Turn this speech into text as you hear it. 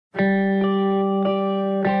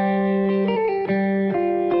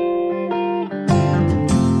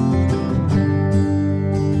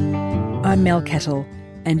I'm Mel Kettle,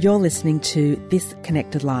 and you're listening to This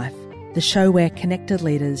Connected Life, the show where connected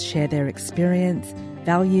leaders share their experience,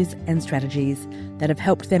 values and strategies that have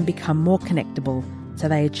helped them become more connectable so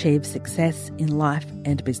they achieve success in life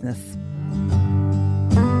and business.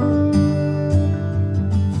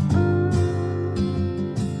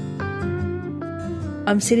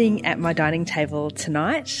 I'm sitting at my dining table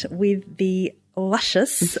tonight with the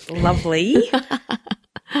luscious, lovely,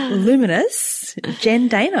 luminous Jen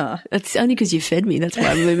Dana. It's only because you fed me. That's why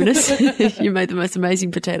I'm luminous. You made the most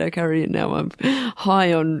amazing potato curry and now I'm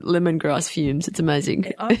high on lemongrass fumes. It's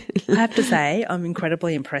amazing. I have to say, I'm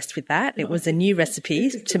incredibly impressed with that. It was a new recipe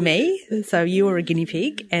to me. So you were a guinea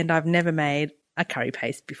pig and I've never made a curry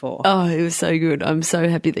paste before. Oh, it was so good. I'm so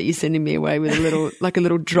happy that you're sending me away with a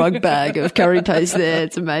little drug bag of curry paste there.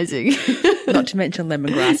 It's amazing. Not to mention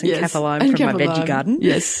lemongrass and kaffir lime from my veggie garden.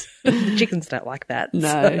 Yes. The chickens don't like that.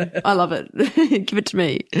 No, I love it. Give it to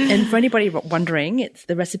me. And for anybody wondering, it's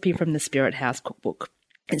the recipe from the Spirit House cookbook.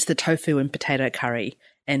 It's the tofu and potato curry.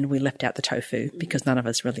 And we left out the tofu because none of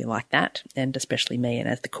us really like that. And especially me. And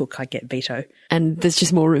as the cook, I get veto. And there's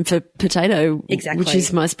just more room for potato. Exactly. Which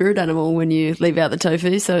is my spirit animal when you leave out the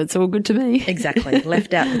tofu. So it's all good to me. Exactly.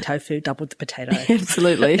 Left out the tofu, doubled the potato.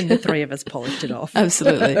 Absolutely. And the three of us polished it off.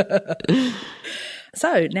 Absolutely.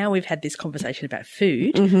 So now we've had this conversation about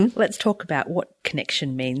food. Mm-hmm. Let's talk about what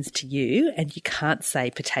connection means to you. And you can't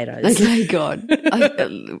say potatoes. Okay, God.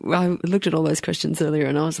 I looked at all those questions earlier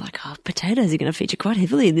and I was like, oh, potatoes are going to feature quite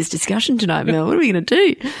heavily in this discussion tonight, Mel. What are we going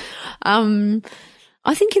to do?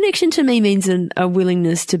 I think connection to me means a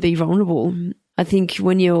willingness to be vulnerable. I think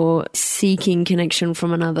when you're seeking connection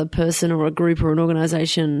from another person or a group or an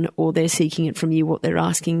organisation, or they're seeking it from you, what they're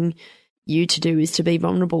asking you to do is to be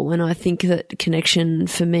vulnerable. And I think that connection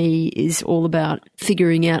for me is all about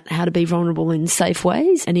figuring out how to be vulnerable in safe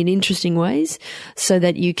ways and in interesting ways so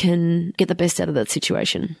that you can get the best out of that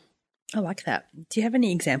situation. I like that. Do you have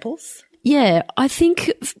any examples? Yeah, I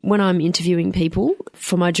think when I'm interviewing people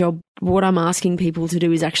for my job, what I'm asking people to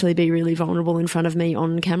do is actually be really vulnerable in front of me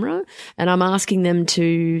on camera. And I'm asking them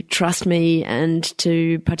to trust me and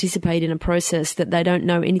to participate in a process that they don't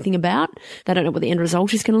know anything about. They don't know what the end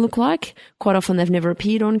result is going to look like. Quite often they've never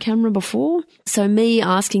appeared on camera before. So me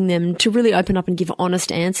asking them to really open up and give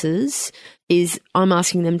honest answers is I'm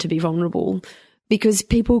asking them to be vulnerable, because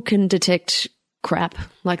people can detect crap.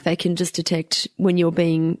 Like they can just detect when you're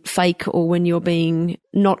being fake or when you're being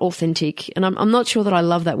not authentic. And I'm not sure that I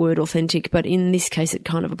love that word authentic, but in this case it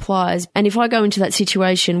kind of applies. And if I go into that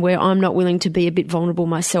situation where I'm not willing to be a bit vulnerable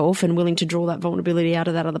myself and willing to draw that vulnerability out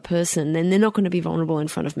of that other person, then they're not going to be vulnerable in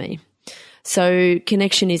front of me. So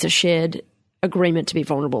connection is a shared agreement to be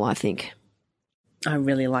vulnerable, I think. I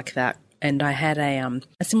really like that. And I had a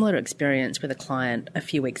similar experience with a client a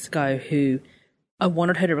few weeks ago who I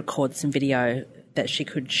wanted her to record some video that she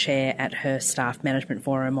could share at her staff management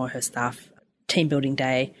forum or her staff team building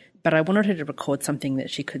day, but I wanted her to record something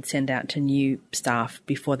that she could send out to new staff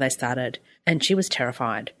before they started. And she was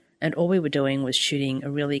terrified. And all we were doing was shooting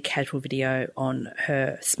a really casual video on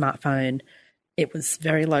her smartphone. It was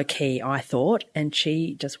very low key, I thought, and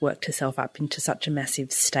she just worked herself up into such a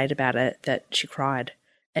massive state about it that she cried.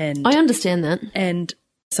 And I understand that. And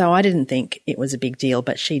so I didn't think it was a big deal,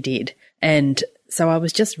 but she did. And so I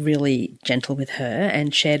was just really gentle with her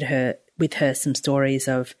and shared with her some stories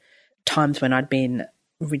of times when I'd been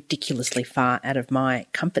ridiculously far out of my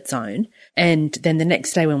comfort zone. And then the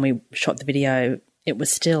next day when we shot the video, it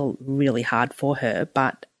was still really hard for her,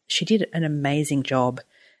 but she did an amazing job.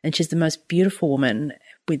 And she's the most beautiful woman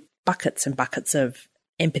with buckets and buckets of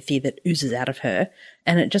empathy that oozes out of her.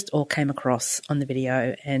 And it just all came across on the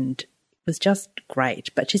video and it was just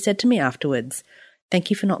great. But she said to me afterwards, "Thank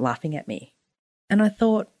you for not laughing at me." And I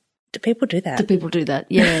thought, do people do that? Do people do that?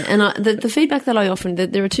 Yeah. And the feedback that I often,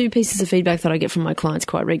 there are two pieces of feedback that I get from my clients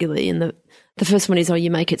quite regularly. And the first one is, oh, you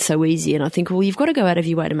make it so easy. And I think, well, you've got to go out of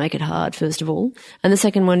your way to make it hard, first of all. And the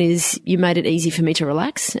second one is, you made it easy for me to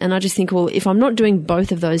relax. And I just think, well, if I'm not doing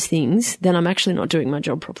both of those things, then I'm actually not doing my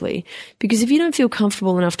job properly. Because if you don't feel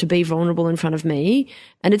comfortable enough to be vulnerable in front of me,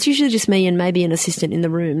 and it's usually just me and maybe an assistant in the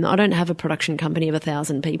room. I don't have a production company of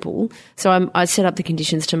 1,000 people. So I set up the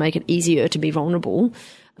conditions to make it easier to be vulnerable.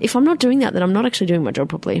 If I'm not doing that, then I'm not actually doing my job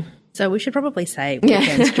properly. So we should probably say what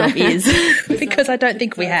Jen's job is, because I don't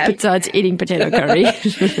think we have. Besides eating potato curry.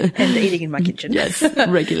 And eating in my kitchen. Yes,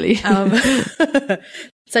 regularly.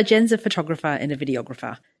 So Jen's a photographer and a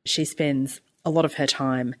videographer. She spends a lot of her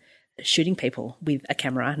time shooting people with a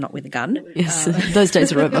camera, not with a gun. Yes, those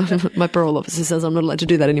days are over. My parole officer says I'm not allowed to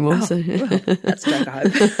do that anymore. Oh, so. Well, that's a joke, I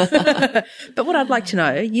hope. But what I'd like to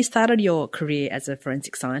know, you started your career as a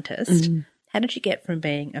forensic scientist. How did you get from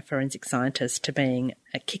being a forensic scientist to being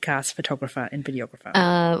a kick-ass photographer and videographer?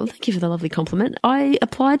 Well, thank you for the lovely compliment. I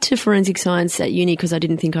applied to forensic science at uni because I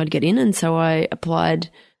didn't think I'd get in, and so I applied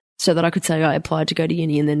so that I could say I applied to go to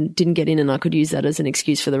uni and then didn't get in, and I could use that as an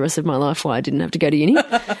excuse for the rest of my life why I didn't have to go to uni.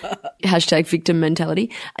 Hashtag victim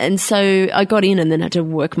mentality. And so I got in and then had to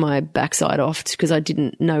work my backside off because I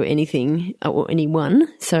didn't know anything or anyone.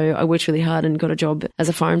 So I worked really hard and got a job as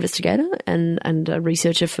a fire investigator and a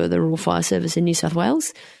researcher for the Rural Fire Service in New South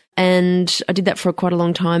Wales. And I did that for quite a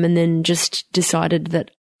long time and then just decided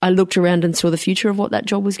that I looked around and saw the future of what that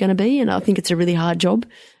job was going to be. And I think it's a really hard job.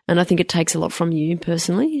 And I think it takes a lot from you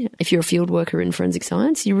personally. If you're a field worker in forensic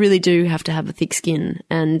science, you really do have to have a thick skin.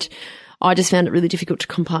 And I just found it really difficult to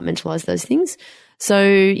compartmentalize those things. So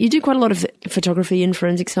you do quite a lot of photography in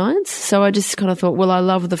forensic science. So I just kind of thought, well, I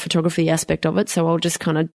love the photography aspect of it. So I'll just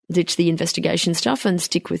kind of ditch the investigation stuff and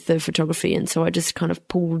stick with the photography. And so I just kind of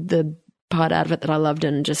pulled the part out of it that I loved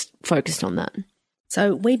and just focused on that.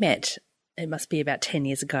 So we met, it must be about 10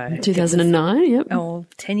 years ago. 2009, yep. Oh,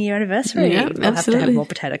 10-year anniversary. Yep, we'll have to have more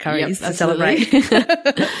potato curries to celebrate.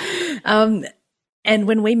 And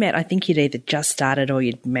when we met, I think you'd either just started or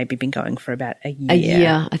you'd maybe been going for about a year. A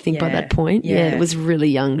year, I think, by that point. Yeah, it was really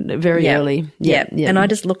young, very early. Yeah. And I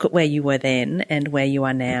just look at where you were then and where you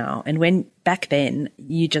are now. And when back then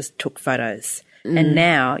you just took photos. And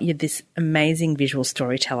now you're this amazing visual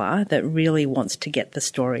storyteller that really wants to get the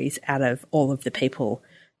stories out of all of the people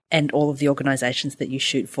and all of the organisations that you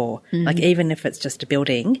shoot for. Like even if it's just a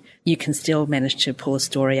building, you can still manage to pull a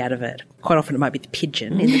story out of it. Quite often it might be the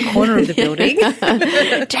pigeon in the corner of the building.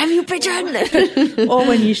 Damn you, pigeon! Or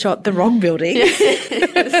when you shot the wrong building.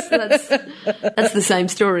 Yes, that's the same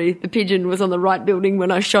story. The pigeon was on the right building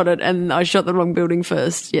when I shot it and I shot the wrong building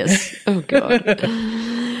first. Yes. Oh, God.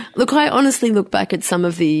 Look, I honestly look back at some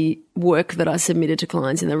of the work that I submitted to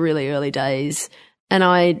clients in the really early days and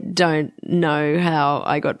I don't know how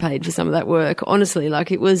I got paid for some of that work. Honestly, like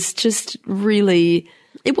it was just really,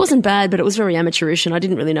 it wasn't bad, but it was very amateurish and I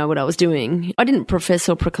didn't really know what I was doing. I didn't profess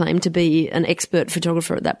or proclaim to be an expert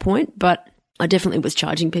photographer at that point, but I definitely was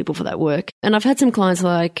charging people for that work. And I've had some clients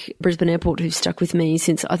like Brisbane Airport who've stuck with me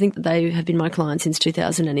since, I think that they have been my clients since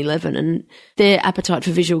 2011 and their appetite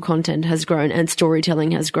for visual content has grown and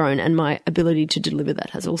storytelling has grown and my ability to deliver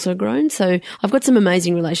that has also grown. So I've got some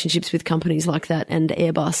amazing relationships with companies like that and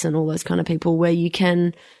Airbus and all those kind of people where you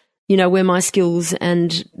can, you know, where my skills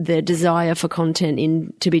and their desire for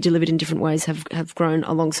content to be delivered in different ways have grown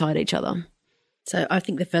alongside each other. So I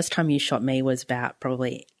think the first time you shot me was about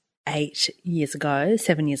probably 7 years ago.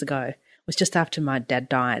 It was just after my dad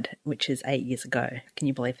died, which is 8 years ago. Can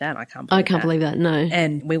you believe that? I can't believe that, no.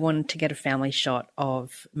 And we wanted to get a family shot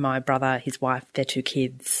of my brother, his wife, their 2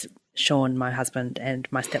 kids, Sean, my husband, and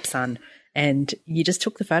my stepson. And you just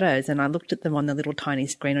took the photos and I looked at them on the little tiny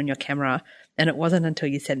screen on your camera and it wasn't until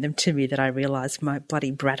you sent them to me that I realised my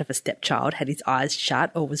bloody brat of a stepchild had his eyes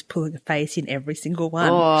shut or was pulling a face in every single one.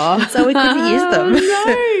 Aww. So we couldn't use them.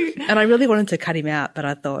 No. And I really wanted to cut him out, but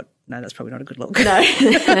I thought, no, that's probably not a good look.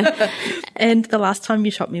 No. And the last time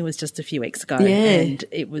you shot me was just a few weeks ago. Yeah. And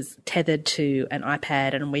it was tethered to an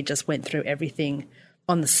iPad and we just went through everything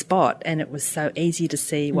on the spot and it was so easy to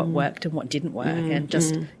see what worked and what didn't work and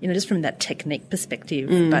just, you know, just from that technique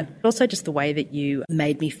perspective, but also just the way that you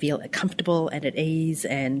made me feel comfortable and at ease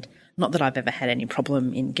and not that I've ever had any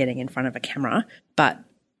problem in getting in front of a camera, but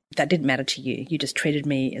that didn't matter to you. You just treated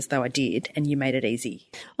me as though I did and you made it easy.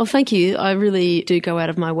 Well, thank you. I really do go out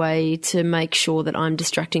of my way to make sure that I'm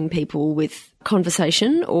distracting people with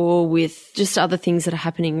conversation or with just other things that are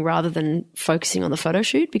happening rather than focusing on the photo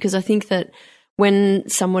shoot because I think that when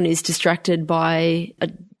someone is distracted by a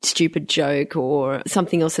stupid joke or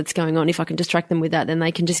something else that's going on, if I can distract them with that, then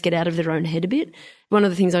they can just get out of their own head a bit. One of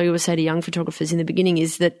the things I always say to young photographers in the beginning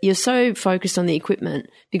is that you're so focused on the equipment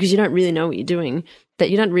because you don't really know what you're doing that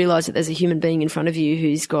you don't realise that there's a human being in front of you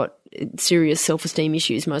who's got serious self-esteem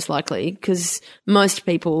issues most likely because most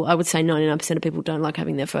people, I would say 99% of people don't like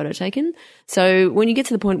having their photo taken. So when you get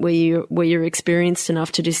to the point where you're experienced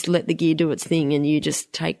enough to just let the gear do its thing and you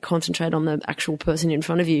just concentrate on the actual person in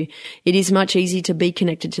front of you, it is much easier to be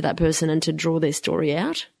connected to that person and to draw their story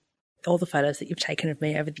out. All the photos that you've taken of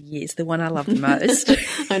me over the years, the one I love the most.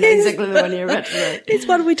 I know exactly the one you're about to say. It's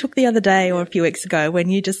one we took the other day or a few weeks ago when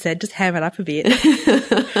you just said, just ham it up a bit.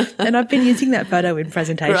 And I've been using that photo in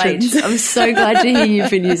presentations. Great. I'm so glad to hear you've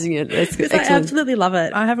been using it. That's excellent. I absolutely love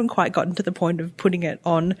it. I haven't quite gotten to the point of putting it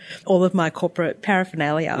on all of my corporate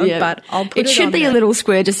paraphernalia, but I'll put it on. It should be a little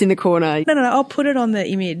square just in the corner. No, I'll put it on the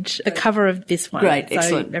image, the cover of this one. Great, so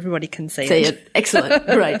excellent. Everybody can see it. Excellent,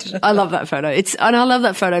 great. I love that photo. And I love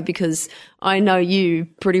that photo because because I know you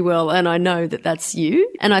pretty well and I know that that's you.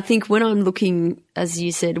 And I think when I'm looking, as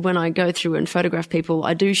you said, when I go through and photograph people,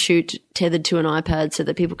 I do shoot tethered to an iPad so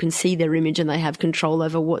that people can see their image and they have control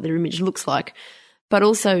over what their image looks like. But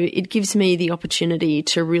also it gives me the opportunity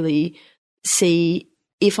to really see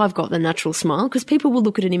if I've got the natural smile, because people will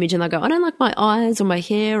look at an image and they'll go, I don't like my eyes or my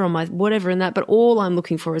hair or my whatever and that, but all I'm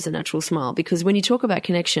looking for is a natural smile. Because when you talk about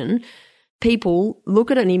connection, people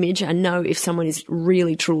look at an image and know if someone is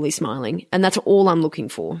really, truly smiling. And that's all I'm looking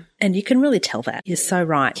for. And you can really tell that. You're so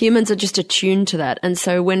right. Humans are just attuned to that. And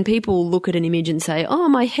so when people look at an image and say, oh,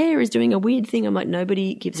 my hair is doing a weird thing, I'm like,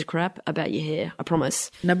 nobody gives a crap about your hair. I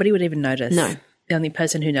promise. Nobody would even notice. No. The only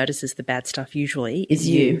person who notices the bad stuff usually is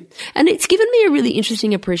you. And it's given me a really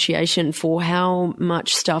interesting appreciation for how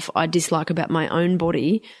much stuff I dislike about my own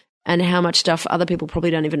body and how much stuff other people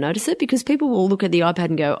probably don't even notice it, because people will look at the iPad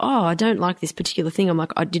and go, oh, I don't like this particular thing. I'm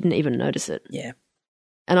like, I didn't even notice it. Yeah.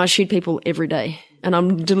 And I shoot people every day and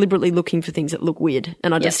I'm deliberately looking for things that look weird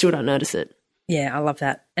and I just still don't notice it. Yeah, I love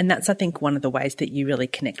that. And that's, I think, one of the ways that you really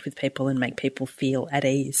connect with people and make people feel at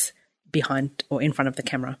ease behind or in front of the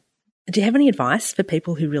camera. Do you have any advice for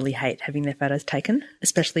people who really hate having their photos taken,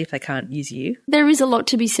 especially if they can't use you? There is a lot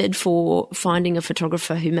to be said for finding a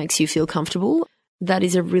photographer who makes you feel comfortable. That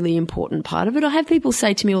is a really important part of it. I have people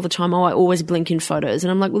say to me all the time, oh, I always blink in photos. And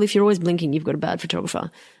I'm like, well, if you're always blinking, you've got a bad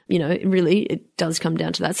photographer. You know, really, it does come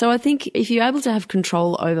down to that. So I think if you're able to have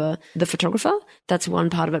control over the photographer, that's one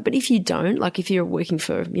part of it. But if you don't, like if you're working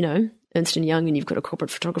for, you know, Ernst & Young and you've got a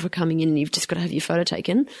corporate photographer coming in and you've just got to have your photo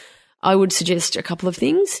taken, I would suggest a couple of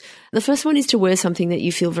things. The first one is to wear something that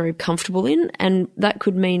you feel very comfortable in, and that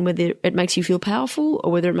could mean whether it makes you feel powerful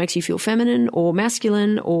or whether it makes you feel feminine or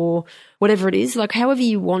masculine or whatever it is. Like however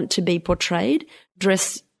you want to be portrayed,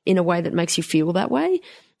 dress in a way that makes you feel that way.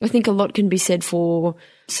 I think a lot can be said for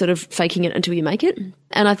sort of faking it until you make it.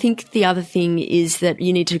 And I think the other thing is that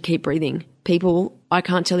you need to keep breathing. People, I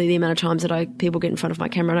can't tell you the amount of times that people get in front of my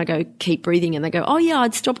camera and I go, keep breathing. And they go, oh yeah,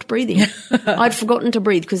 I'd stopped breathing. I'd forgotten to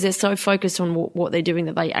breathe, because they're so focused on what they're doing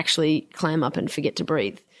that they actually clam up and forget to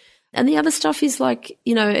breathe. And the other stuff is like,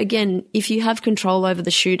 you know, again, if you have control over the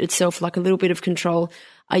shoot itself, like a little bit of control,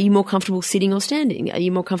 are you more comfortable sitting or standing? Are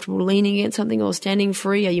you more comfortable leaning against something or standing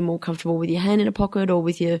free? Are you more comfortable with your hand in a pocket or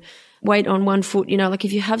with your weight on one foot? You know, like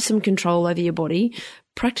if you have some control over your body,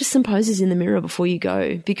 practice some poses in the mirror before you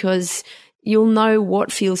go, because you'll know what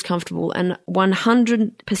feels comfortable, and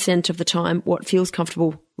 100% of the time what feels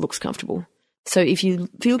comfortable looks comfortable. So if you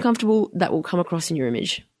feel comfortable, that will come across in your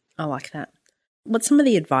image. I like that. What's some of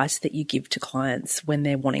the advice that you give to clients when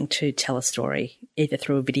they're wanting to tell a story, either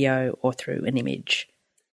through a video or through an image?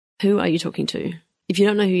 Who are you talking to? If you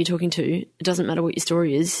don't know who you're talking to, it doesn't matter what your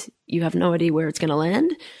story is. You have no idea where it's going to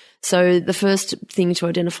land. So the first thing to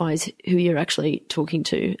identify is who you're actually talking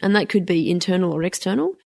to, and that could be internal or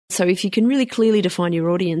external. So if you can really clearly define your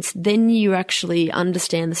audience, then you actually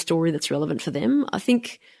understand the story that's relevant for them. I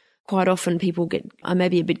think quite often people I may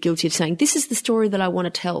be a bit guilty of saying, this is the story that I want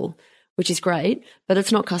to tell, which is great, but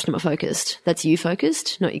it's not customer focused. That's you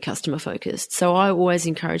focused, not your customer focused. So I always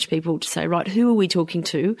encourage people to say, right, who are we talking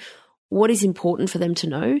to? What is important for them to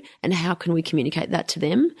know? And how can we communicate that to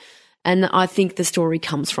them? And I think the story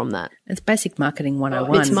comes from that. It's basic marketing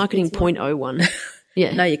 101. It's marketing 0.01.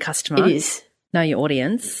 Yeah. Know your customer. It is. Know your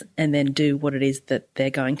audience, and then do what it is that they're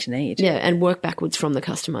going to need. Yeah, and work backwards from the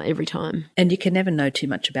customer every time. And you can never know too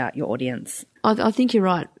much about your audience. I think you're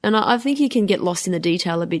right. And I think you can get lost in the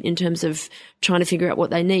detail a bit in terms of trying to figure out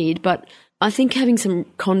what they need. But I think having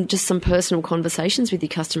just some personal conversations with your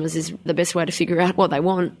customers is the best way to figure out what they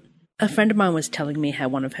want. A friend of mine was telling me how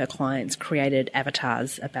one of her clients created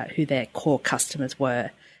avatars about who their core customers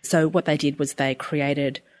were. So what they did was they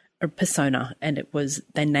created a persona, and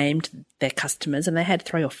they named their customers, and they had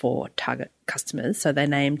 3 or 4 target customers. So they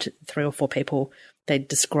named 3 or 4 people. They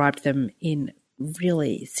described them in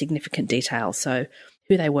really significant detail. So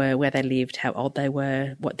who they were, where they lived, how old they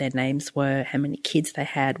were, what their names were, how many kids they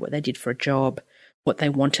had, what they did for a job, what they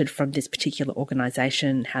wanted from this particular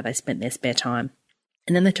organization, how they spent their spare time.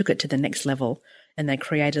 And then they took it to the next level, and they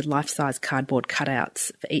created life-size cardboard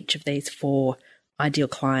cutouts for each of these 4 ideal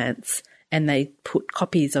clients. And they put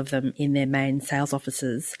copies of them in their main sales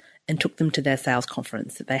offices and took them to their sales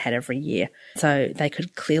conference that they had every year. So they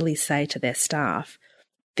could clearly say to their staff,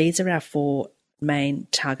 these are our 4 main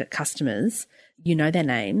target customers. You know their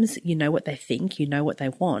names, you know what they think, you know what they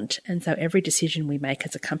want. And so every decision we make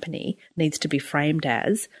as a company needs to be framed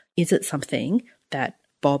as, is it something that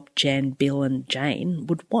Bob, Jan, Bill and Jane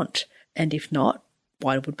would want? And if not,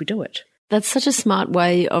 why would we do it? That's such a smart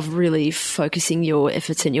way of really focusing your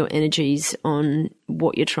efforts and your energies on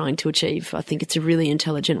what you're trying to achieve. I think it's a really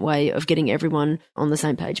intelligent way of getting everyone on the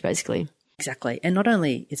same page, basically. Exactly. And not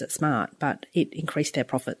only is it smart, but it increased their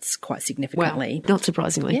profits quite significantly. Wow. Not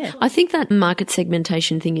surprisingly. Yeah. I think that market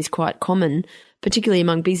segmentation thing is quite common, particularly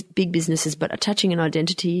among big businesses, but attaching an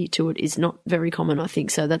identity to it is not very common, I think.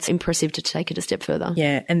 So that's impressive to take it a step further.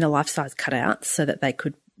 Yeah. And the life size cutouts so that they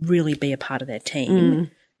could really be a part of their team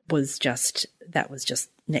was just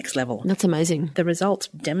next level. That's amazing. The results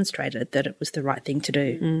demonstrated that it was the right thing to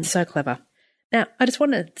do. So clever. Now, I just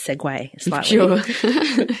want to segue slightly. Sure.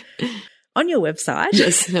 On your website.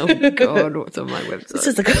 Yes. Oh, God, what's on my website? This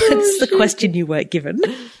is the question you weren't given.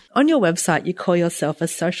 On your website, you call yourself a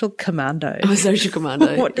social commando. I'm a social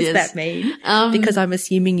commando. What does that mean? Because I'm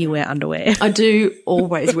assuming you wear underwear. I do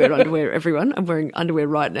always wear underwear, everyone. I'm wearing underwear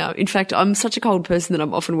right now. In fact, I'm such a cold person that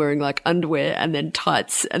I'm often wearing like underwear and then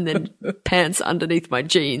tights and then pants underneath my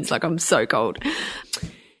jeans. Like I'm so cold.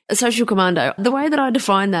 A social commando. The way that I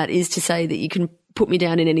define that is to say that you can put me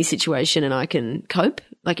down in any situation and I can cope.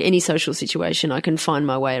 Like any social situation, I can find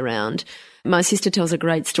my way around. My sister tells a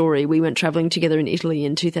great story. We went traveling together in Italy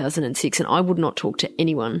in 2006 and I would not talk to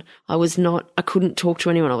anyone. I couldn't talk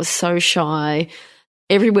to anyone. I was so shy.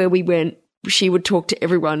 Everywhere we went, she would talk to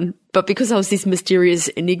everyone. But because I was this mysterious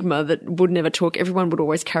enigma that would never talk, everyone would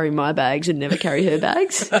always carry my bags and never carry her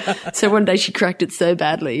bags. So one day she cracked it so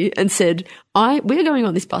badly and said, we're going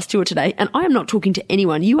on this bus tour today and I am not talking to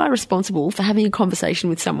anyone. You are responsible for having a conversation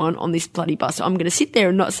with someone on this bloody bus. I'm going to sit there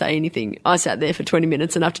and not say anything. I sat there for 20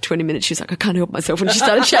 minutes and after 20 minutes she was like, I can't help myself. And she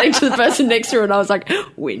started chatting to the person next to her and I was like,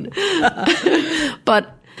 win.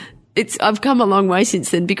 But I've come a long way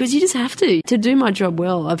since then because you just have to do my job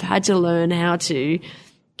well. I've had to learn how to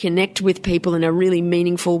connect with people in a really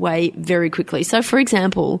meaningful way very quickly. So, for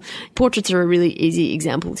example, portraits are a really easy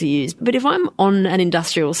example to use. But if I'm on an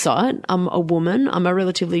industrial site, I'm a woman, I'm a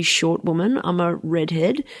relatively short woman, I'm a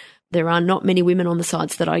redhead. There are not many women on the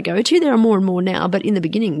sites that I go to. There are more and more now, but in the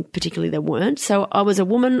beginning, particularly, there weren't. So I was a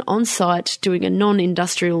woman on site doing a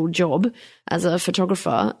non-industrial job as a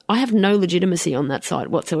photographer. I have no legitimacy on that site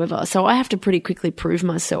whatsoever. So I have to pretty quickly prove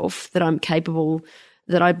myself that I'm capable,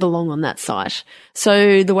 that I belong on that site.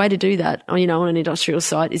 So the way to do that, on an industrial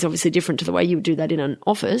site is obviously different to the way you would do that in an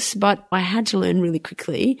office, but I had to learn really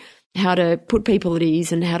quickly how to put people at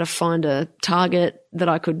ease and how to find a target that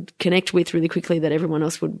I could connect with really quickly that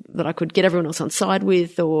I could get everyone else on side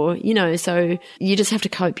with so you just have to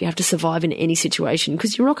cope. You have to survive in any situation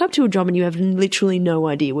because you rock up to a job and you have literally no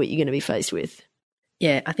idea what you're going to be faced with.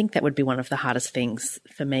 Yeah, I think that would be one of the hardest things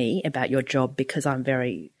for me about your job because I'm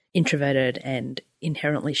very introverted and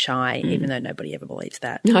inherently shy, even though nobody ever believes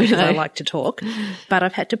that because I like to talk. But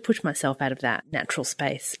I've had to push myself out of that natural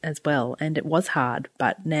space as well. And it was hard.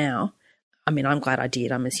 But now, I'm glad I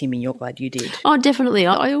did. I'm assuming you're glad you did. Oh, definitely.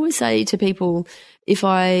 I always say to people, if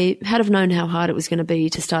I had have known how hard it was going to be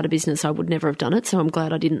to start a business, I would never have done it. So I'm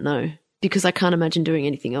glad I didn't know because I can't imagine doing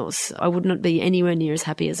anything else. I would not be anywhere near as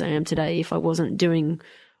happy as I am today if I wasn't doing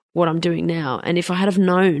what I'm doing now. And if I had have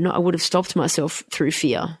known, I would have stopped myself through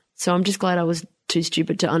fear. So I'm just glad I was too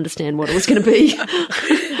stupid to understand what it was going to be.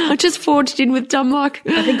 I just forged in with dumb luck.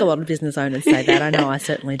 I think a lot of business owners say that. I know I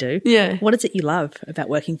certainly do. Yeah. What is it you love about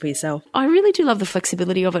working for yourself? I really do love the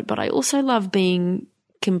flexibility of it, but I also love being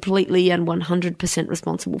completely and 100%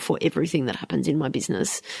 responsible for everything that happens in my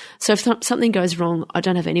business. So if something goes wrong, I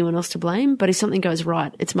don't have anyone else to blame, but if something goes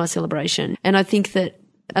right, it's my celebration. And I think that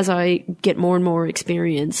as I get more and more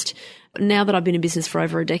experienced, now that I've been in business for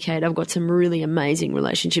over a decade, I've got some really amazing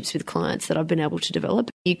relationships with clients that I've been able to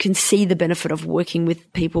develop. You can see the benefit of working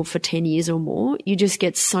with people for 10 years or more. You just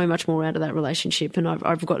get so much more out of that relationship. And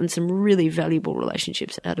I've gotten some really valuable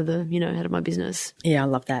relationships out of my business. Yeah, I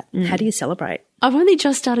love that. How do you celebrate? I've only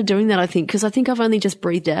just started doing that, I think, because I think I've only just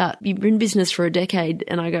breathed out. You've been in business for a decade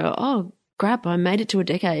and I go, oh, crap, I made it to a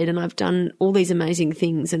decade and I've done all these amazing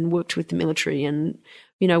things and worked with the military and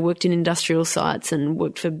worked in industrial sites and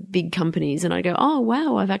worked for big companies. And I go, oh,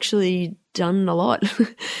 wow, I've actually done a lot.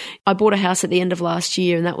 I bought a house at the end of last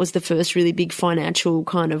year and that was the first really big financial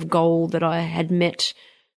kind of goal that I had met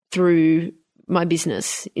through my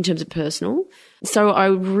business in terms of personal. So I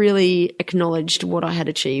really acknowledged what I had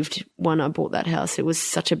achieved when I bought that house. It was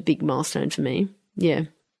such a big milestone for me. Yeah.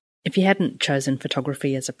 If you hadn't chosen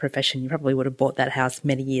photography as a profession, you probably would have bought that house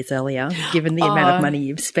many years earlier, given the amount of money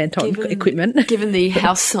you've spent on equipment. Given the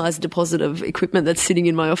house-sized deposit of equipment that's sitting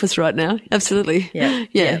in my office right now. Absolutely.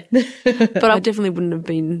 Yeah. But I definitely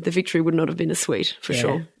the victory would not have been as sweet, for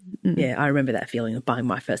sure. Yeah, I remember that feeling of buying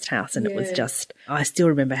my first house, and it was just, I still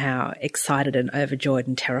remember how excited and overjoyed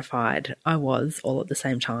and terrified I was all at the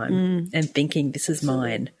same time, and thinking, this is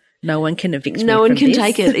mine. No one can evict me. No one from can this.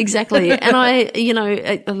 take it. Exactly. And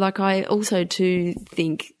I also too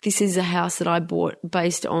think this is a house that I bought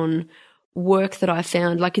based on work that I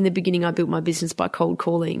found. Like in the beginning, I built my business by cold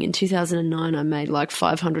calling. In 2009, I made like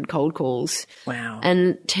 500 cold calls. Wow.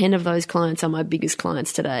 And 10 of those clients are my biggest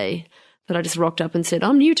clients today. That I just rocked up and said,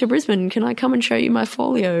 I'm new to Brisbane. Can I come and show you my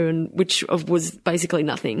folio? And which was basically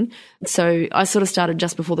nothing. So I sort of started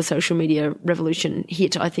just before the social media revolution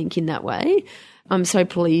hit, I think, in that way. I'm so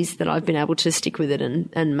pleased that I've been able to stick with it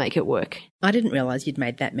and make it work. I didn't realise you'd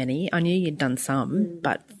made that many. I knew you'd done some,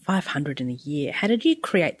 but 500 in a year. How did you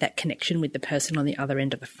create that connection with the person on the other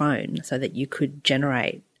end of the phone so that you could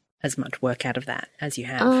generate as much work out of that as you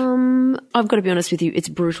have? I've got to be honest with you, it's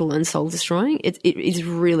brutal and soul destroying. It is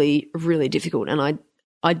really, really difficult. And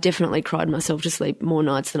I definitely cried myself to sleep more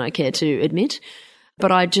nights than I care to admit.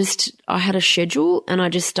 But I had a schedule and I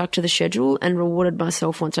just stuck to the schedule and rewarded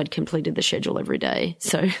myself once I'd completed the schedule every day.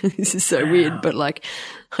 So this is so weird, but like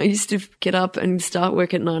I used to get up and start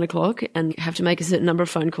work at 9 o'clock and have to make a certain number of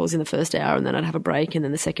phone calls in the first hour, and then I'd have a break, and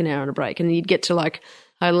then the second hour and a break. And you'd get to like,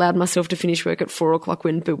 I allowed myself to finish work at 4 o'clock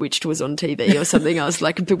when Bewitched was on TV or something. I was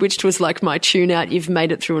like, Bewitched was like my tune out. You've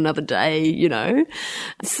made it through another day, you know.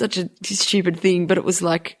 It's such a stupid thing, but it was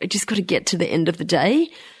like, I just got to get to the end of the day.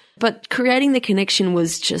 But creating the connection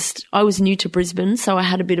was just, I was new to Brisbane, so I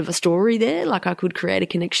had a bit of a story there. Like I could create a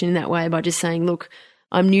connection in that way by just saying, look,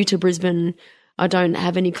 I'm new to Brisbane. I don't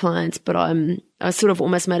have any clients, but I sort of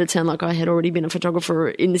almost made it sound like I had already been a photographer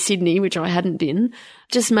in Sydney, which I hadn't been.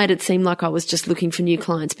 Just made it seem like I was just looking for new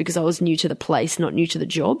clients because I was new to the place, not new to the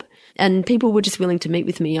job. And people were just willing to meet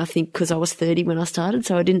with me, I think, because I was 30 when I started,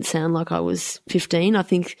 so I didn't sound like I was 15. I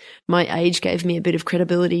think my age gave me a bit of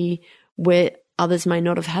credibility where others may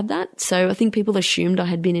not have had that. So I think people assumed I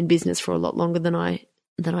had been in business for a lot longer than I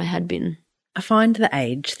had been. I find the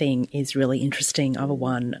age thing is really interesting. I've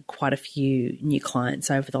won quite a few new clients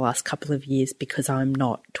over the last couple of years because I'm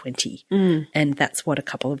not 20. And that's what a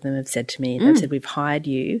couple of them have said to me. They've said, we've hired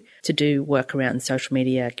you to do work around social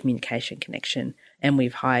media, communication, connection, and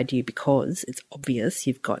we've hired you because it's obvious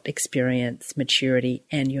you've got experience, maturity,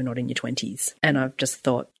 and you're not in your 20s. And I've just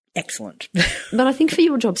thought, excellent. But I think for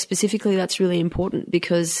your job specifically, that's really important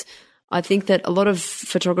because I think that a lot of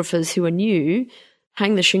photographers who are new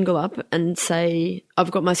hang the shingle up and say,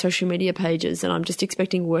 I've got my social media pages and I'm just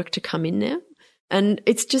expecting work to come in now. And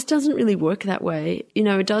it just doesn't really work that way. You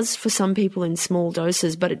know, it does for some people in small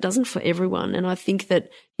doses, but it doesn't for everyone. And I think that,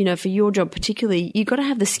 you know, for your job particularly, you've got to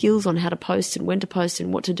have the skills on how to post and when to post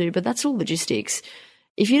and what to do, but that's all logistics.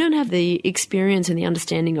 If you don't have the experience and the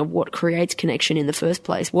understanding of what creates connection in the first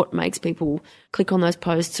place, what makes people click on those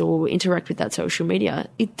posts or interact with that social media,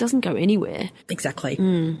 it doesn't go anywhere. Exactly.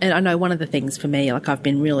 And I know one of the things for me, like I've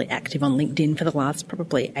been really active on LinkedIn for the last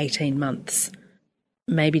probably 18 months,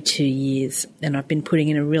 maybe 2 years, and I've been putting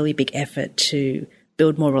in a really big effort to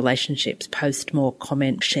build more relationships, post more,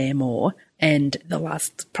 comment, share more. And the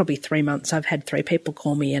last probably 3 months, I've had 3 people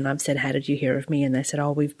call me and I've said, how did you hear of me? And they said,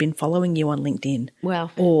 oh, we've been following you on LinkedIn. Wow.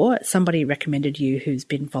 Or somebody recommended you who's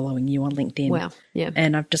been following you on LinkedIn. Wow. Yeah.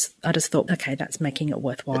 And I just thought, okay, that's making it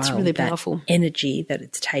worthwhile. That's really powerful. That energy that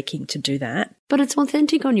it's taking to do that. But it's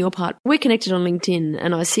authentic on your part. We're connected on LinkedIn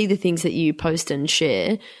and I see the things that you post and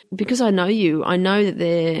share because I know you. I know that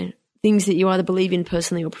they're things that you either believe in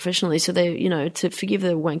personally or professionally. So they're, you know, to forgive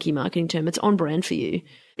the wanky marketing term, it's on brand for you.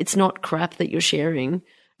 It's not crap that you're sharing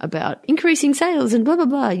about increasing sales and blah, blah,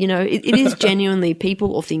 blah. You know, it is genuinely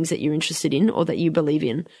people or things that you're interested in or that you believe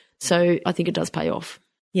in. So I think it does pay off.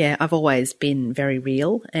 Yeah, I've always been very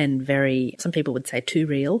real and some people would say too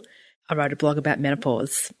real. I wrote a blog about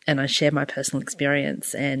menopause and I share my personal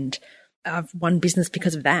experience, and I've won business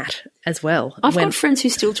because of that as well. I've got friends who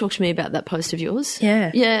still talk to me about that post of yours.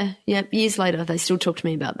 Yeah. Yeah. Yeah. Years later, they still talk to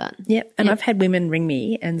me about that. Yeah. And I've had women ring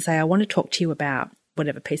me and say, I want to talk to you about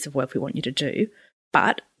whatever piece of work we want you to do,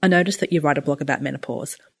 but I noticed that you write a blog about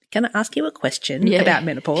menopause. Can I ask you a question about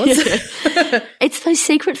menopause? It's those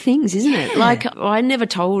secret things, isn't it? Like I never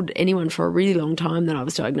told anyone for a really long time that I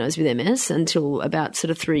was diagnosed with MS until about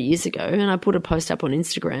sort of 3 years ago. And I put a post up on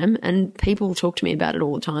Instagram and people talk to me about it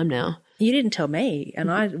all the time now. You didn't tell me,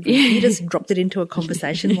 and you just dropped it into a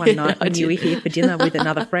conversation one night when you were here for dinner with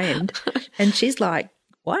another friend, and she's like,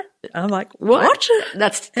 what? I'm like, what?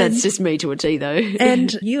 That's just me to a T though.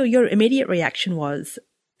 And your immediate reaction was,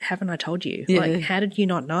 haven't I told you? Yeah. Like, how did you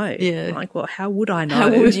not know? Yeah. Like, well, how would I know? How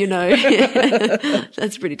would you know?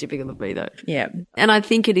 That's pretty typical of me, though. Yeah. And I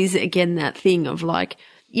think it is, again, that thing of like,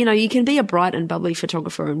 you know, you can be a bright and bubbly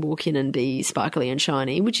photographer and walk in and be sparkly and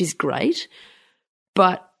shiny, which is great.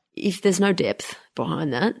 But if there's no depth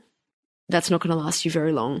behind that, that's not going to last you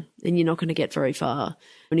very long and you're not going to get very far.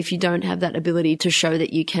 And if you don't have that ability to show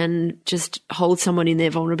that you can just hold someone in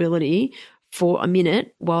their vulnerability for a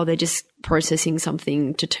minute while they're just processing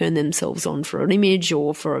something to turn themselves on for an image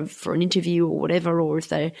or for an interview or whatever, or if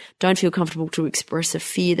they don't feel comfortable to express a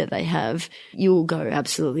fear that they have, you'll go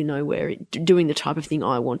absolutely nowhere doing the type of thing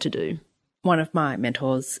I want to do. One of my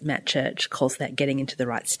mentors, Matt Church, calls that getting into the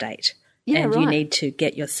right state. Yeah, and right. You need to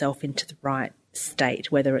get yourself into the right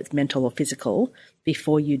state, whether it's mental or physical,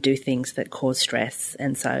 before you do things that cause stress.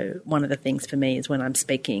 And so one of the things for me is when I'm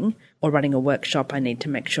speaking or running a workshop, I need to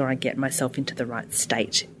make sure I get myself into the right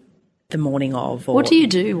state the morning of. Or what do you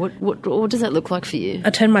do? What does that look like for you? I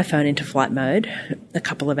turn my phone into flight mode a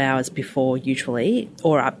couple of hours before usually,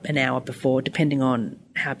 or up an hour before, depending on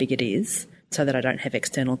how big it is, so that I don't have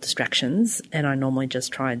external distractions. And I normally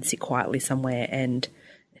just try and sit quietly somewhere and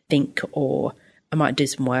think, or I might do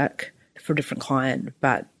some work for a different client,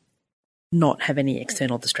 but not have any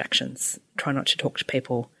external distractions. Try not to talk to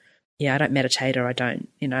people. Yeah, I don't meditate, or I don't,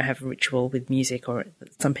 have a ritual with music, or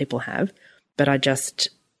some people have, but I just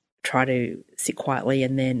try to sit quietly,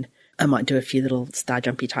 and then I might do a few little star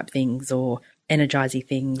jumpy type things or energizing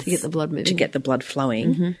things to get the blood moving, to get the blood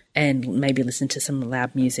flowing, and maybe listen to some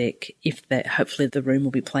loud music hopefully the room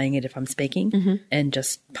will be playing it if I'm speaking, and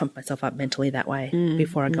just pump myself up mentally that way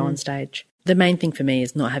before I go on stage. The main thing for me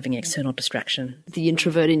is not having external distraction. The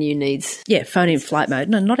introvert in you needs... Yeah, phone in flight mode.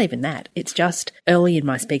 No, not even that. It's just early in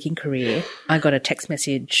my speaking career, I got a text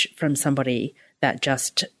message from somebody that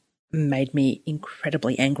just made me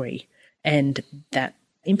incredibly angry, and that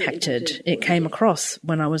impacted. It came across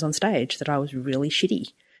when I was on stage that I was really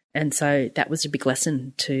shitty. And so that was a big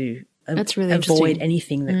lesson to That's really avoid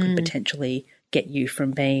anything that could potentially get you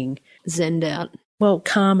from being... Zenned out. Well,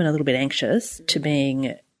 calm and a little bit anxious to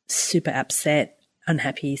being super upset,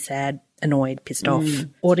 unhappy, sad, annoyed, pissed off.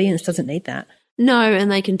 Audience doesn't need that. No,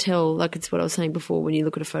 and they can tell, like it's what I was saying before, when you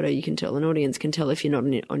look at a photo, you can tell, an audience can tell if you're not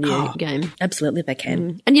on your game. Absolutely, they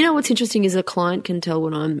can. And you know what's interesting is a client can tell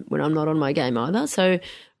when I'm not on my game either. So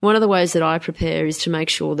one of the ways that I prepare is to make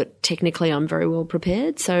sure that technically I'm very well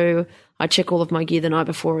prepared. So I check all of my gear the night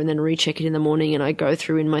before and then recheck it in the morning, and I go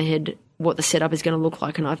through in my head what the setup is going to look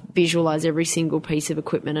like, and I visualize every single piece of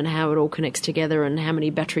equipment and how it all connects together and how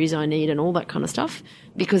many batteries I need and all that kind of stuff.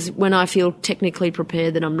 Because when I feel technically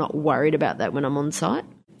prepared, then I'm not worried about that when I'm on site.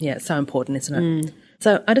 Yeah, it's so important, isn't it?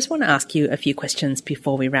 So I just want to ask you a few questions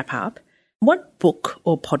before we wrap up. What book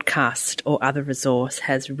or podcast or other resource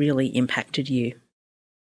has really impacted you?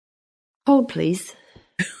 Hold, please.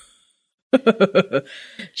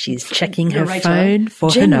 She's checking her phone for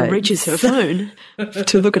her notes. Jen reaches her phone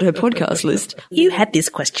to look at her podcast list. You had this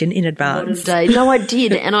question in advance. No, I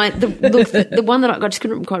did. And the one that I just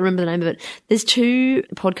couldn't quite remember the name of it. There's two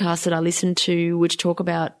podcasts that I listen to which talk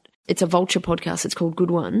about, it's a Vulture podcast. It's called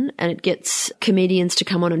Good One. And it gets comedians to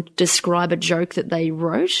come on and describe a joke that they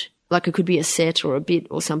wrote. Like it could be a set or a bit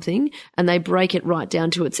or something. And they break it right down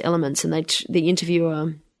to its elements. And the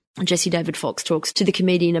interviewer, Jesse David Fox, talks to the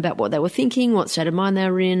comedian about what they were thinking, what state of mind they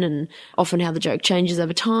were in, and often how the joke changes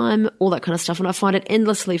over time, all that kind of stuff. And I find it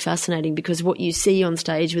endlessly fascinating because what you see on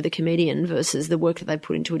stage with a comedian versus the work that they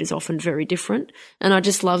put into it is often very different. And I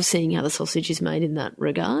just love seeing how the sausage is made in that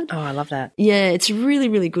regard. Oh, I love that. Yeah, it's a really,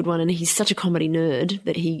 really good one. And he's such a comedy nerd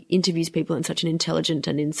that he interviews people in such an intelligent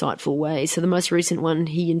and insightful way. So the most recent one,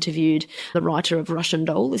 he interviewed the writer of Russian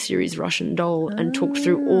Doll, the series Russian Doll, and talked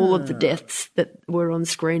through all of the deaths that were on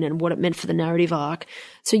screen and what it meant for the narrative arc.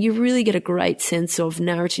 So you really get a great sense of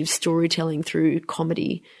narrative storytelling through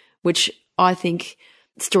comedy, which I think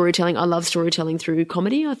I love storytelling through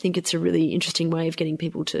comedy. I think it's a really interesting way of getting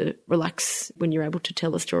people to relax when you're able to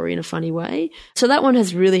tell a story in a funny way. So that one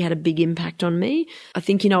has really had a big impact on me. I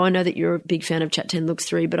think, I know that you're a big fan of Chat 10 Looks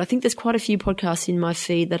 3, but I think there's quite a few podcasts in my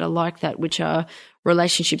feed that are like that, which are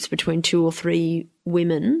relationships between 2 or 3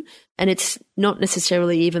 women. And it's not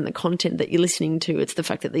necessarily even the content that you're listening to. It's the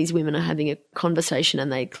fact that these women are having a conversation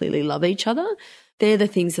and they clearly love each other. They're the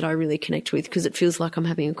things that I really connect with because it feels like I'm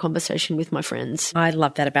having a conversation with my friends. I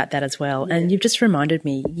love that about that as well. Yeah. And you've just reminded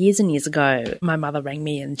me, years and years ago, my mother rang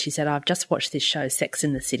me and she said, I've just watched this show, Sex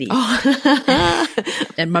in the City. Oh.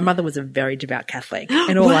 And my mother was a very devout Catholic.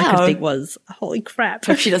 And all I could think was, holy crap.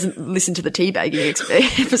 Hope she doesn't listen to the teabagging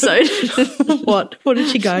episode. What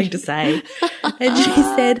is she going to say? And she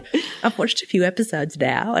said, I've watched a few episodes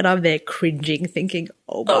now and I'm there cringing, thinking,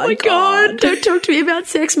 Oh my God. Don't talk to me about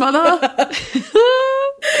sex, mother.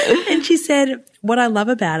 And she said, what I love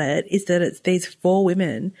about it is that it's these 4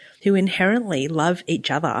 women who inherently love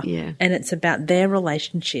each other. Yeah. And it's about their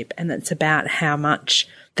relationship, and it's about how much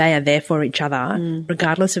they are there for each other,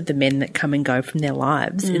 regardless of the men that come and go from their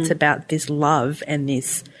lives. It's about this love and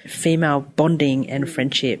this female bonding and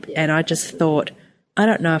friendship. And I just thought, I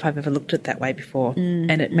don't know if I've ever looked at it that way before.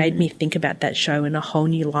 And it made me think about that show in a whole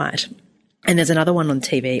new light. And there's another one on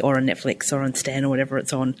TV or on Netflix or on Stan or whatever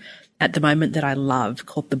it's on at the moment that I love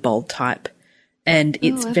called The Bold Type. And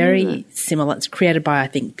it's very similar. It's created by, I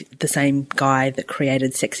think, the same guy that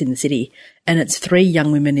created Sex in the City. And it's 3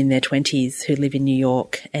 young women in their 20s who live in New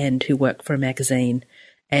York and who work for a magazine.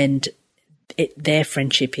 And their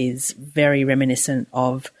friendship is very reminiscent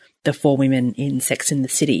of the 4 women in Sex in the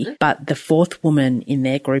City. But the 4th woman in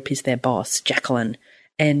their group is their boss, Jacqueline.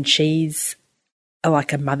 And she's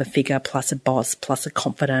like a mother figure plus a boss plus a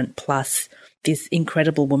confidant plus this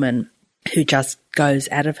incredible woman who just goes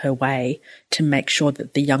out of her way to make sure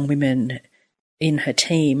that the young women in her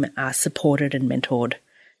team are supported and mentored.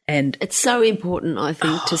 And it's so important, I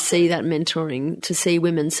think, to see that mentoring, to see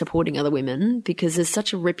women supporting other women, because there's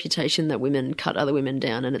such a reputation that women cut other women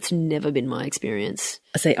down, and it's never been my experience.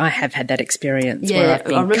 See, I have had that experience where I've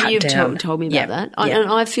been I remember cut you've down. told me about that.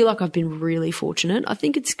 And I feel like I've been really fortunate. I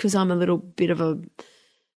think it's because I'm a little bit of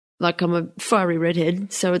I'm a fiery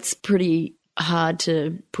redhead, so it's pretty hard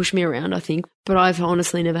to push me around, I think. But I've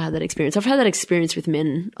honestly never had that experience. I've had that experience with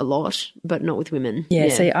men a lot, but not with women. Yeah,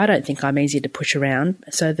 see, I don't think I'm easy to push around.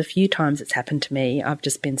 So the few times it's happened to me, I've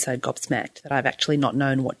just been so gobsmacked that I've actually not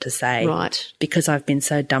known what to say. Right. Because I've been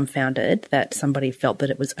so dumbfounded that somebody felt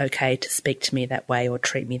that it was okay to speak to me that way or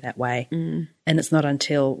treat me that way. And it's not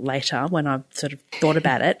until later when I've sort of thought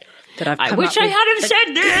about it that I've come I wish up I with hadn't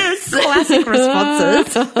said this. classic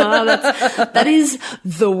responses. That is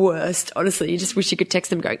the worst. Honestly, you just wish you could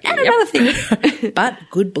text them going, and another thing. But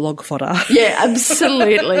good blog fodder. Yeah,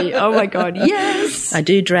 absolutely. Oh my God, yes. I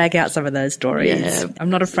do drag out some of those stories. Yeah. I'm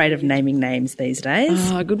not afraid of naming names these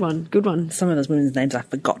days. Oh, good one, good one. Some of those women's names I've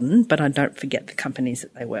forgotten, but I don't forget the companies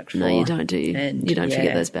that they worked for. No, you don't, do you? And, you don't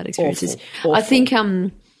forget those bad experiences. Awful. I think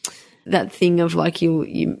that thing of like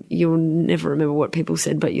you'll never remember what people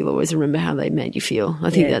said, but you'll always remember how they made you feel. I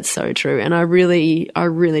think that's so true. And I really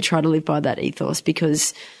try to live by that ethos,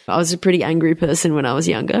 because I was a pretty angry person when I was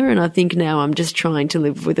younger, and I think now I'm just trying to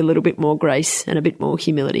live with a little bit more grace and a bit more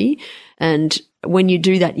humility. And when you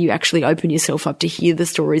do that, you actually open yourself up to hear the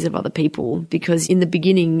stories of other people, because in the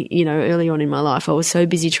beginning, early on in my life, I was so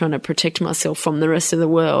busy trying to protect myself from the rest of the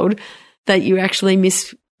world that you actually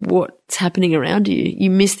miss what's happening around you. You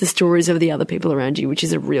miss the stories of the other people around you, which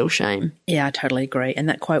is a real shame. Yeah, I totally agree. And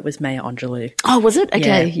that quote was Maya Angelou. Oh, was it?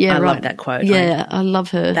 Okay. Yeah, I right. love that quote. Yeah, I love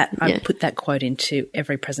her. I put that quote into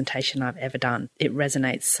every presentation I've ever done. It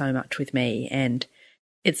resonates so much with me, and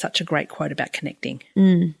it's such a great quote about connecting.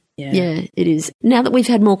 Yeah, it is. Now that we've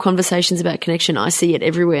had more conversations about connection, I see it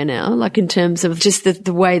everywhere now, like in terms of just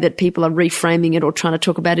the way that people are reframing it or trying to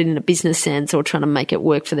talk about it in a business sense or trying to make it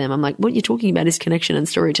work for them. I'm like, what you're talking about is connection and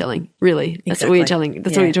storytelling. Really. That's all you're telling.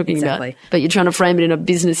 That's all you're talking about. But you're trying to frame it in a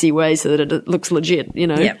businessy way so that it looks legit,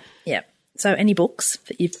 Yep. So any books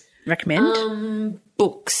that you recommend?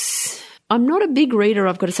 Books. I'm not a big reader,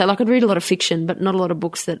 I've got to say. Like, I'd read a lot of fiction, but not a lot of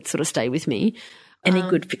books that sort of stay with me. Any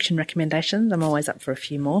good fiction recommendations? I'm always up for a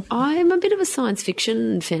few more. I'm a bit of a science fiction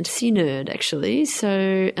and fantasy nerd, actually.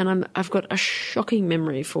 I've got a shocking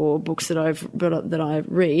memory for books that I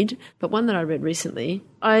read. But one that I read recently,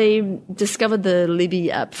 I discovered the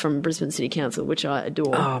Libby app from Brisbane City Council, which I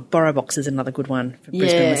adore. Oh, BorrowBox is another good one for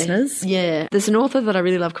Brisbane listeners. Yeah, there's an author that I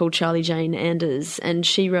really love called Charlie Jane Anders, and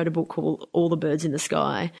she wrote a book called All the Birds in the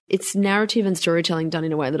Sky. It's narrative and storytelling done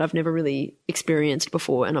in a way that I've never really experienced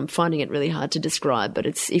before, and I'm finding it really hard to describe. But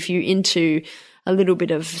it's, if you're into a little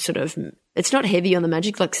bit of sort of, it's not heavy on the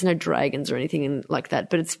magic, like there's no dragons or anything like that,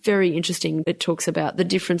 but it's very interesting. It talks about the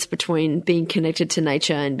difference between being connected to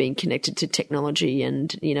nature and being connected to technology and,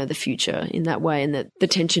 the future in that way, and the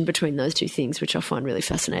tension between those two things, which I find really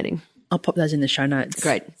fascinating. I'll pop those in the show notes.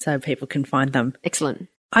 Great. So people can find them. Excellent.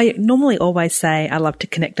 I normally always say I love to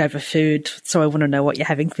connect over food, so I want to know what you're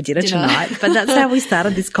having for dinner tonight. But that's how we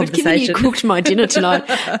started this conversation. But given you cooked my dinner tonight,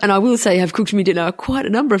 and I will say I've cooked me dinner quite a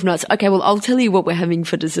number of nights. Okay, well, I'll tell you what we're having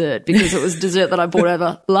for dessert, because it was dessert that I brought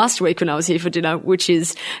over last week when I was here for dinner, which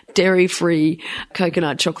is dairy-free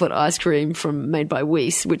coconut chocolate ice cream made by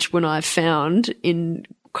Weiss, which when I found in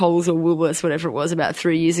Coles or Woolworths, whatever it was, about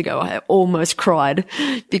 3 years ago, I almost cried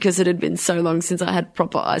because it had been so long since I had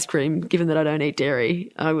proper ice cream. Given that I don't eat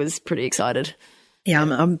dairy, I was pretty excited. Yeah,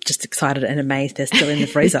 I'm just excited and amazed they're still in the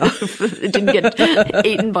freezer. It didn't get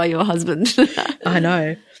eaten by your husband. I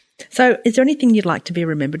know. So is there anything you'd like to be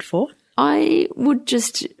remembered for? I would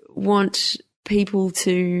just want people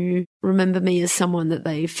to remember me as someone that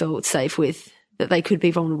they felt safe with, that they could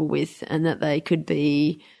be vulnerable with, and that they could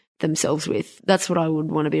be themselves with. That's what I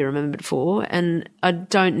would want to be remembered for. And I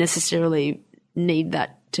don't necessarily need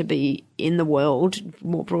that to be in the world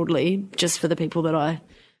more broadly, just for the people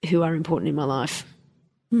who are important in my life.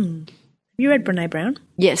 Have you read Brené Brown?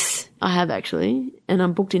 Yes, I have actually. And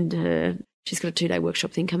I'm booked into her. She's got a 2-day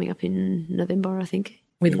workshop thing coming up in November, I think.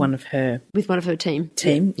 With one of her team.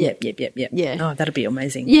 Yep. Yeah. Oh, that'll be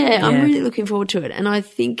amazing. Yeah, I'm really looking forward to it. And I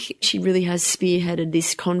think she really has spearheaded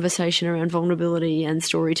this conversation around vulnerability and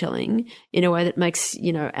storytelling in a way that makes,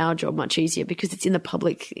 our job much easier, because it's in the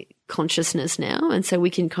public consciousness now. And so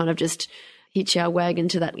we can kind of just hitch our wagon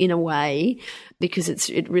to that in a way, because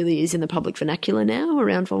it really is in the public vernacular now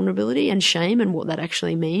around vulnerability and shame and what that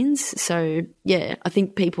actually means. So, yeah, I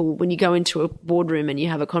think people, when you go into a boardroom and you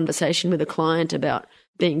have a conversation with a client about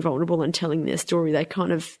being vulnerable and telling their story,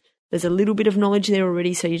 there's a little bit of knowledge there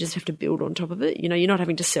already, so you just have to build on top of it. You're not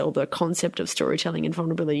having to sell the concept of storytelling and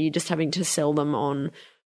vulnerability, you're just having to sell them on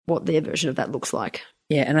what their version of that looks like.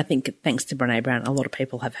 Yeah, and I think thanks to Brené Brown, a lot of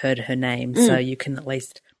people have heard her name, so you can at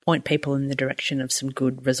least point people in the direction of some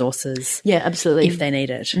good resources. Yeah, absolutely. If they need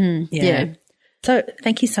it. Yeah. So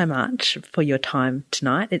thank you so much for your time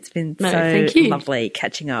tonight. It's been so lovely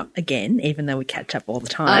catching up again, even though we catch up all the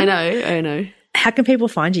time. I know. How can people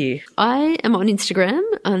find you? I am on Instagram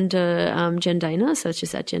under Jen Dana, so it's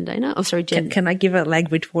just at Jen Dana. Oh, sorry, Jen. Can I give a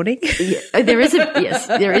language warning? Yeah, there is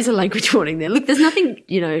a language warning there. Look, there's nothing,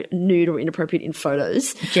 nude or inappropriate in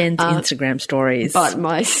photos. Jen's Instagram stories. But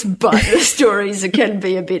the stories can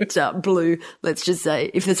be a bit blue, let's just say.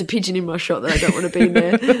 If there's a pigeon in my shot that I don't want to be in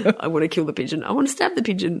there, I want to kill the pigeon. I want to stab the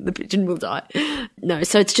pigeon will die. No,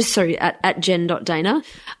 so it's just, at jen.dana.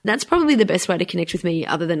 That's probably the best way to connect with me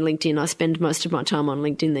other than LinkedIn. I spend most of my time on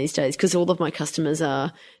LinkedIn these days because all of my customers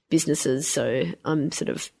are businesses, so I'm sort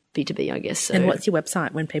of B2B, I guess. So. And what's your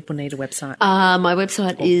website when people need a website? My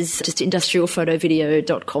website is just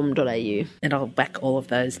industrialphotovideo.com.au. And I'll back all of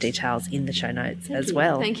those details in the show notes as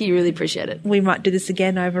well. Thank you. Really appreciate it. We might do this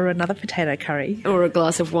again over another potato curry. Or a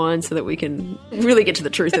glass of wine so that we can really get to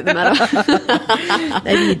the truth of the matter.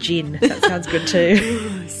 Maybe a gin. That sounds good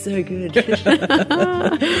too. So good.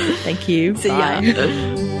 Thank you. See ya.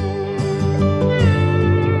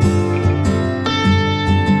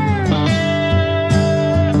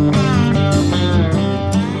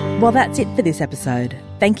 Well, that's it for this episode.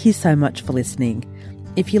 Thank you so much for listening.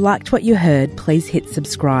 If you liked what you heard, please hit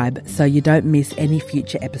subscribe so you don't miss any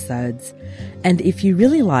future episodes. And if you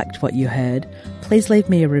really liked what you heard, please leave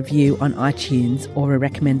me a review on iTunes or a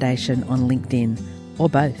recommendation on LinkedIn, or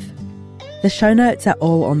both. The show notes are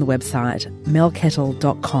all on the website,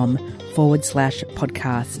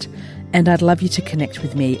 melkettle.com/podcast. And I'd love you to connect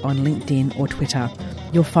with me on LinkedIn or Twitter.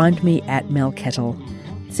 You'll find me at Mel Kettle.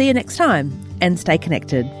 See you next time and stay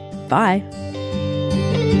connected. Bye.